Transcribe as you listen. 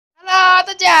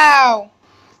大家好，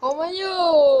我们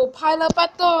又拍了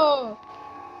battle，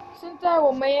现在我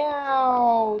们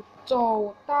要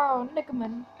走到那个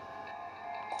门。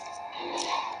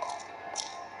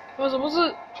为什么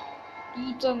是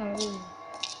地震啊？这里。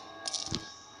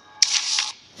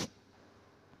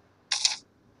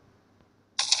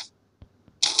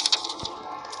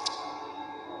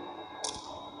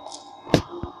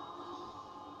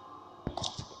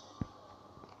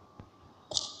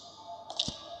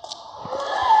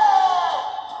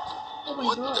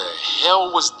What the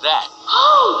hell was that?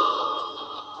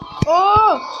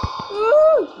 Oh!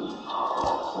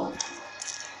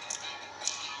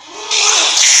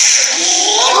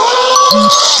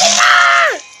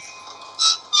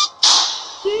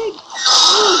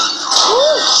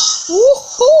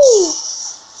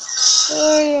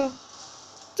哎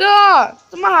呀，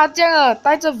这么好讲啊，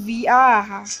带着 VR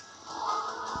哈。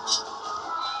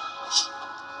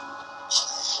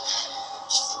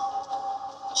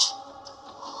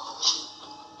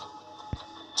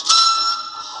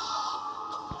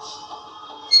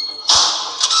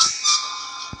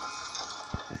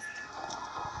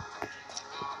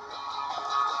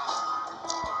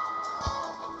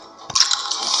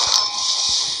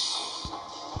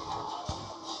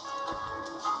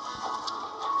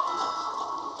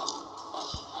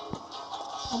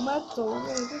我们要走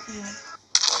那个是什么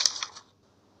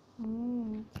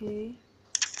？OK。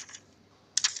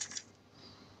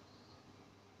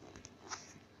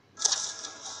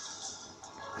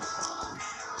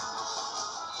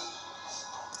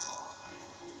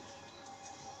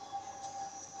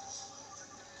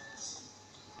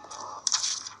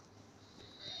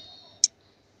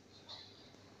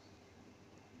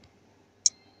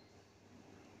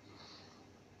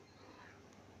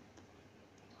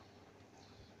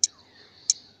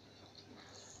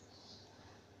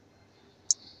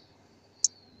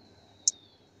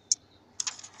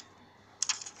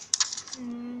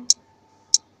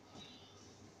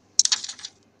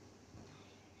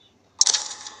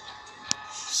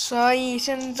所以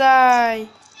现在，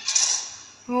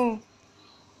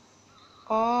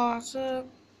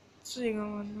是一个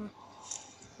门啊。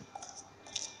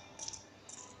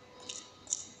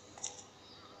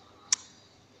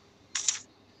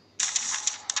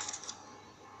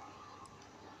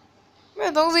没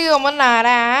有东西给我们拿的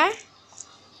啊？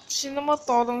是那么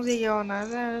多东西给我拿，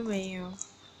现在都没有。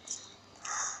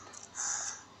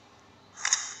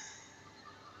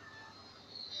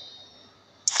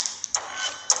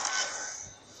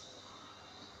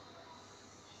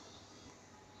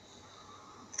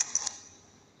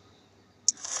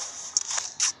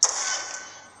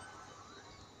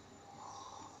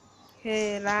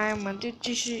OK，来，我们就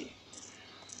继续。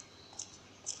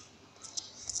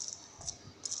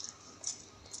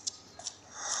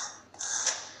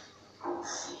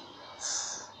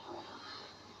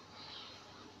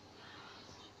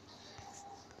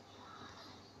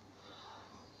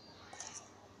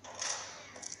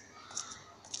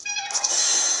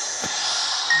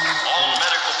All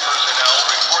medical personnel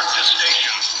report to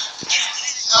stations.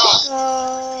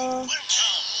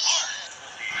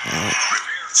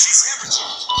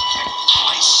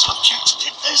 My subjects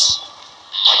did this?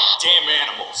 Like damn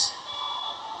animals.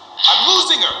 I'm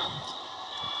losing her.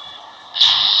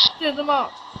 就这么，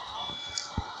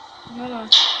你看到？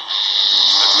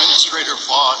 Administrator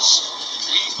Voss,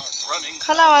 we are running.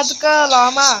 看到吗？这个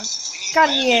老马，干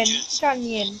眼，干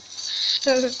眼。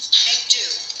Take two.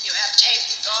 You have tape,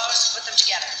 gauze, put them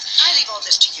together. I leave all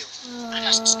this to you. I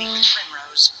must speak with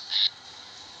Primrose.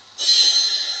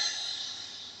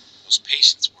 Those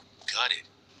patients were gutted.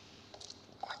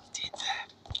 I did that.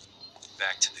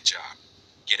 Back to the job.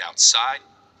 Get outside.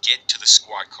 Get to the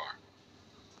squad car.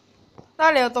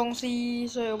 那里有东西，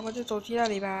所以我们就走去那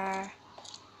里吧。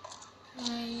哎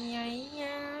呀呀，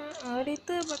我的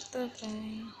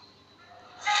butterfly。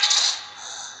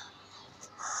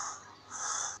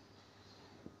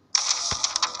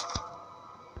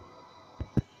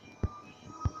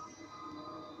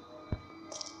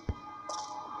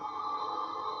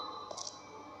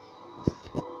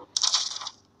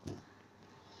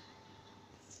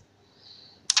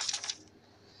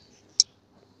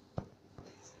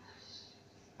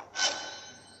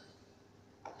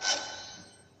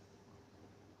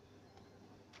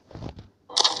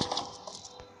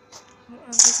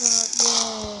按这个耶，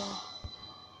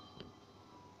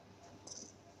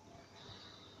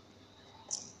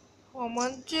我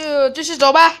们就继续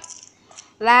走吧。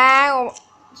来，我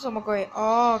什么鬼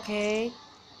？OK。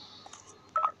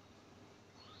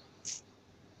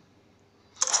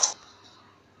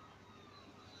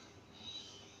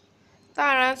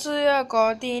当然是要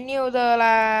搞点牛的啦！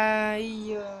哎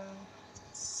呀，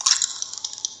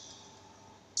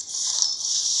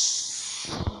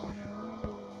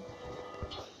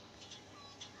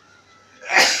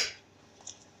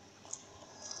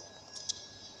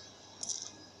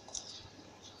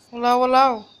我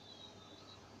捞。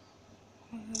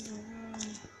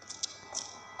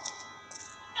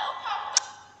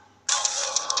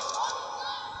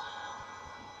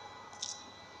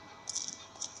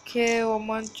OK， 我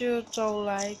们就走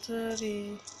来这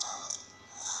里。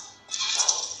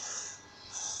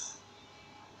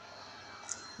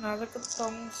拿这个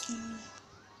东西。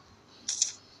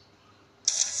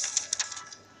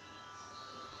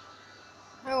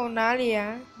还有哪里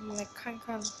啊？我们来看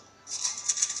看。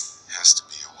Has to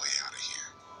be a way out of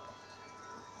here.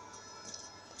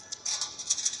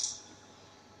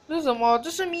 这是什么？这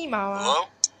是密码吗？ Hello?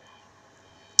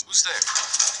 Who's there?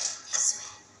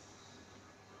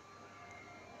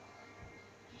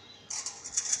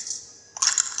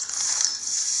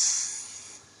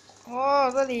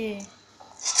 哦，这里。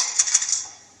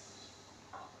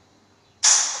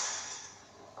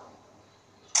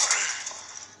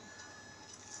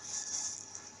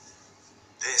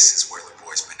This is where the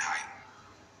boy's been hiding.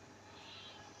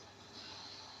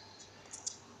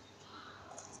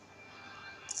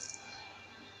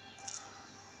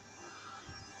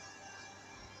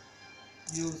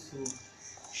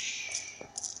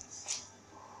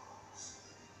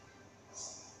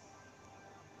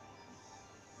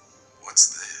 What's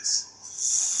this?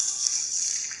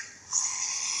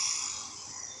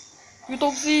 有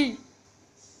东西。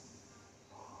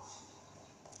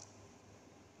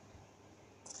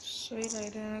谁来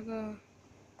的那个？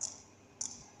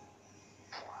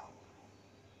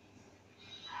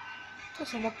这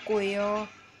什么鬼哦？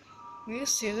你这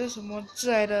写的什么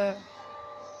字来的？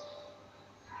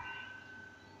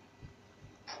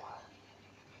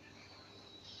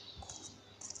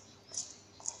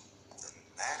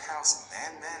 Madhouse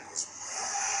Madman was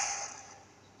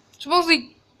什么东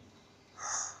西？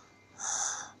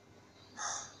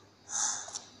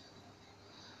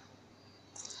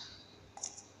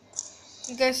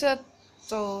应该是要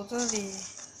走这里。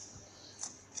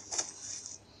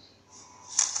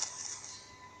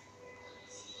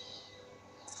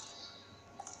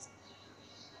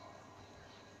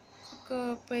这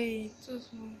个被这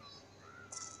什么？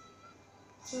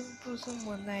这不是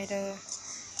门来的。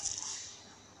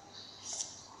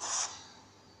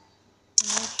我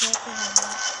们需要干什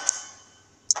么？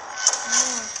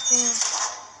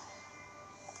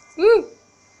哦，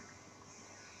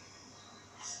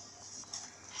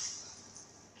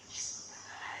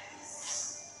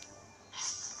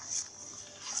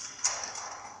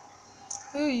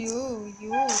哎呦，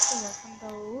这哪看到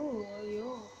哦？哎呦，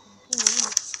恐怖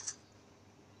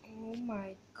！Oh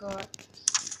my god！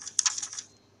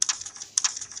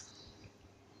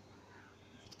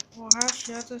 我还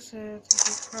需要这些才可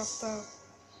以 craft 到。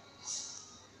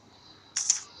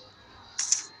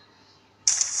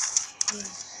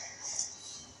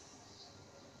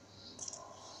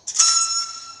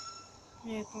这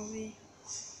些东西，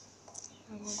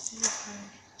我们继续看。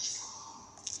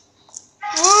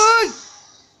喂！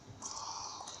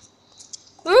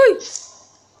哎！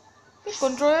这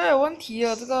control 有问题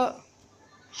啊，这个。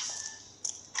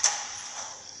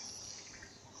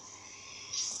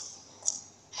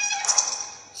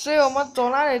所以我们走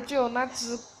那里就有那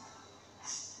只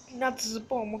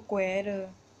帮我们拐的。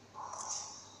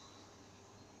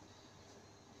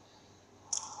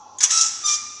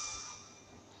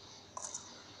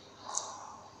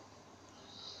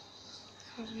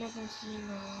有什么东西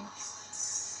呢？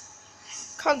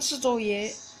看四周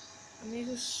也，肯定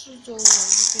是四周有一个，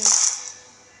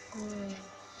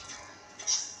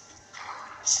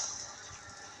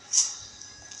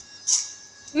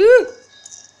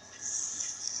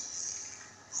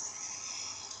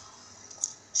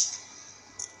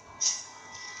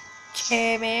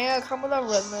前面啊，看不到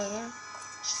人了，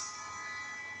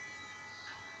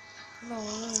看到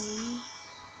我了。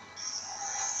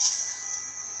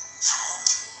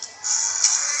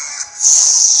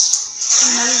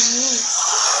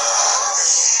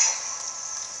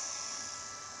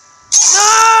No!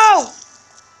 No!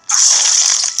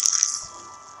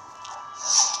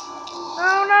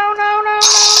 No! No! No! No!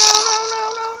 No!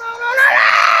 No! No! No! No!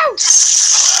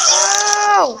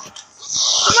 No! 什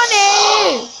么你？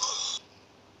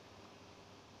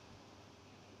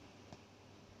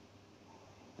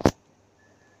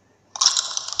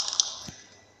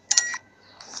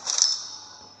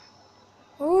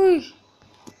哎，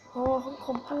哦，很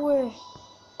恐怖哎。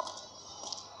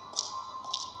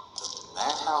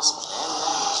Madhouse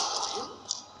Madman was real?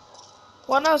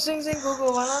 玩到辛辛苦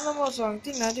苦，玩到那么爽，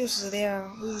竟然就死了，哎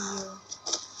呦！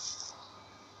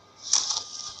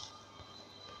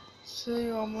所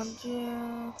以我们就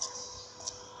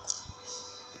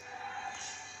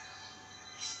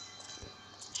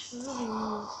这里，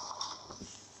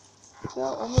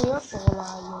我们要走来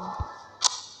哟。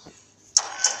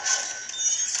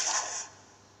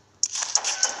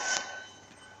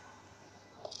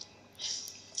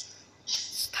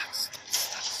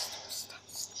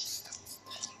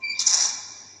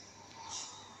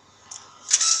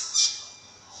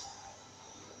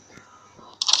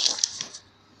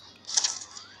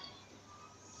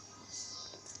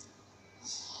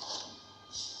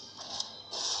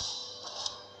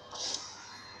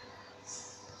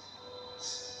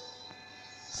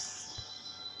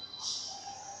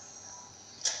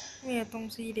没有东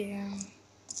西了。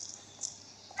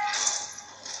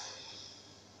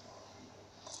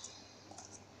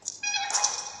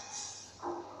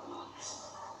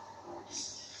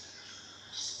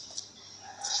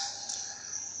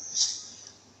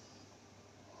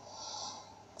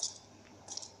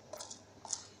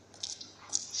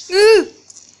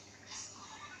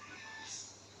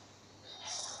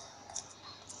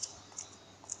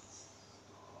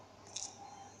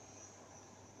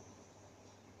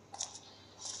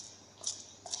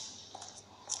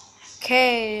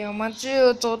OK， 我们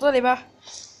就走这里吧。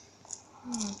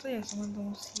这有什么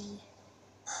东西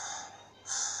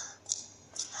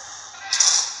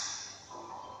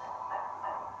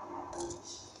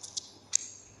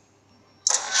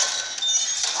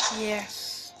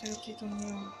 ？Yes， 这个最重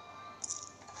要。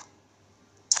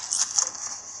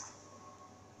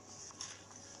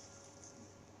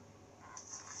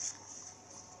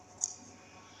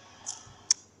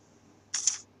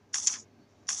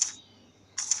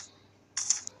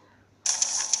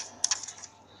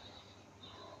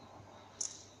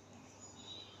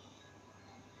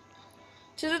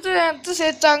其实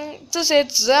这些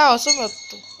纸啊，这么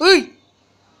多，哎，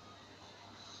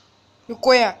有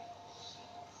鬼啊！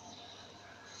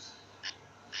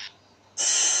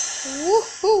呜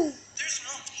呼！ There's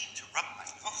no need to rub my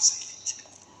nose in it.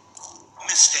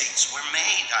 Mistakes were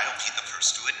made, I'll be the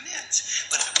first to admit.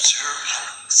 But observe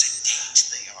how sedate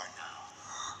they are now.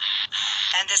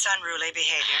 And this unruly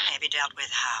behavior may be dealt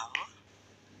with how?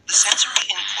 The sensory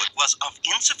input was of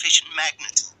insufficient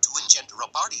magnitude to engender a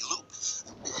body loop.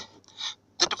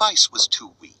 The device was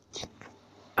too weak.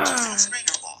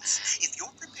 Administrator Boss, if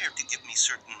you're prepared to give me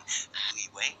certain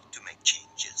leeway to make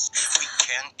changes, we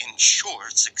can ensure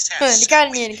success 你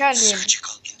看脸，你看 with 脸，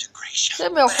 surgical integration. 这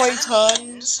没有灰尘，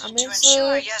 Means 旁边 to 是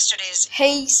ensure yesterday's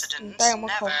黑，你 incident 戴有没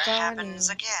有口 never 罩？你 happens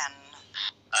again.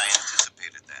 I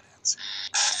anticipated that answer.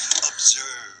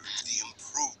 Observe the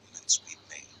improvements we've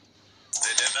made.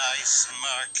 The device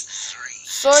Mark III.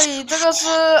 所以这个是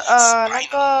那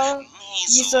个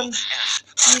医生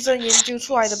研究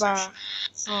出来的吧？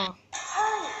怎么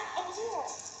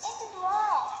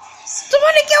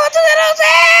你给我这些东西？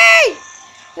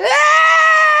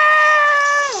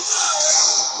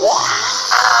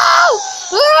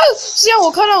是让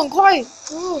我看到很快，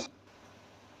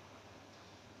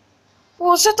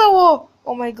我吓到我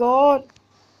 ，Oh my god！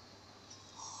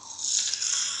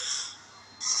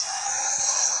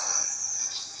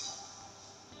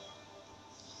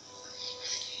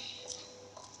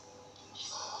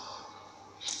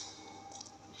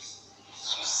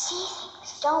 You see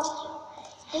things, don't you?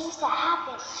 Things that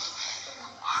happened in the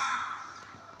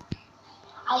past.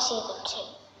 I see them too.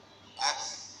 I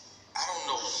don't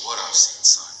know what I've seen,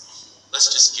 son. Let's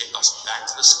just get us back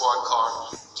to the squad car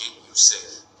and get you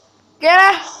safe. 给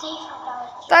了， Safer,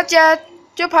 Darth. 大家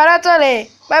就跑到这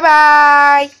里，拜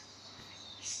拜。